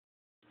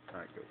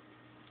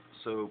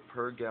So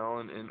per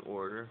gallon in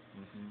order,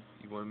 Mhm.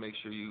 you want to make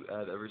sure you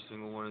add every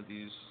single one of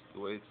these the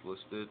way it's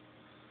listed.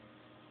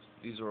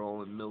 These are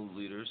all in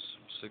milliliters,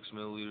 6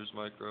 milliliters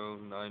micro,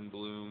 9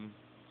 bloom.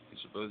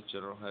 These are both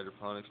general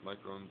hydroponics,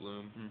 micro and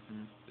bloom.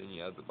 Mhm. Then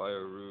you add the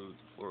bio root,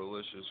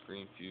 floralicious,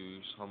 green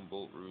fuse,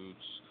 Humboldt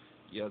roots.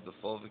 You add the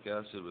fulvic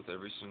acid with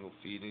every single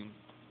feeding.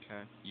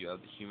 Okay. You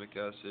add the humic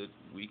acid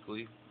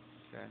weekly,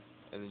 Okay.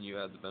 and then you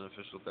add the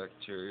beneficial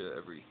bacteria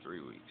every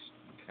 3 weeks.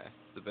 Okay.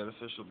 The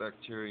beneficial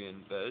bacteria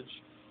in veg,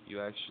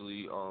 you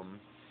actually,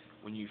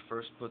 when you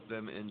first put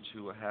them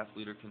into a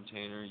half-liter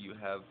container, you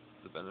have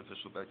the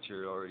beneficial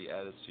bacteria already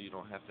added, so you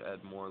don't have to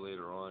add more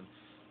later on.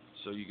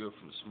 So you go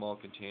from the small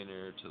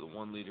container to the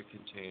 1 liter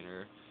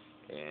container,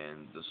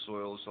 and the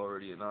soil is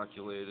already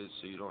inoculated,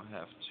 so you don't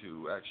have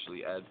to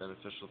actually add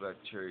beneficial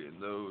bacteria in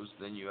those.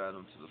 Then you add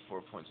them to the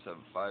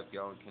 4.75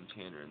 gallon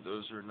container, and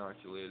those are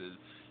inoculated,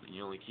 and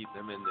you only keep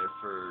them in there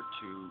for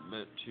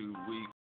 2 weeks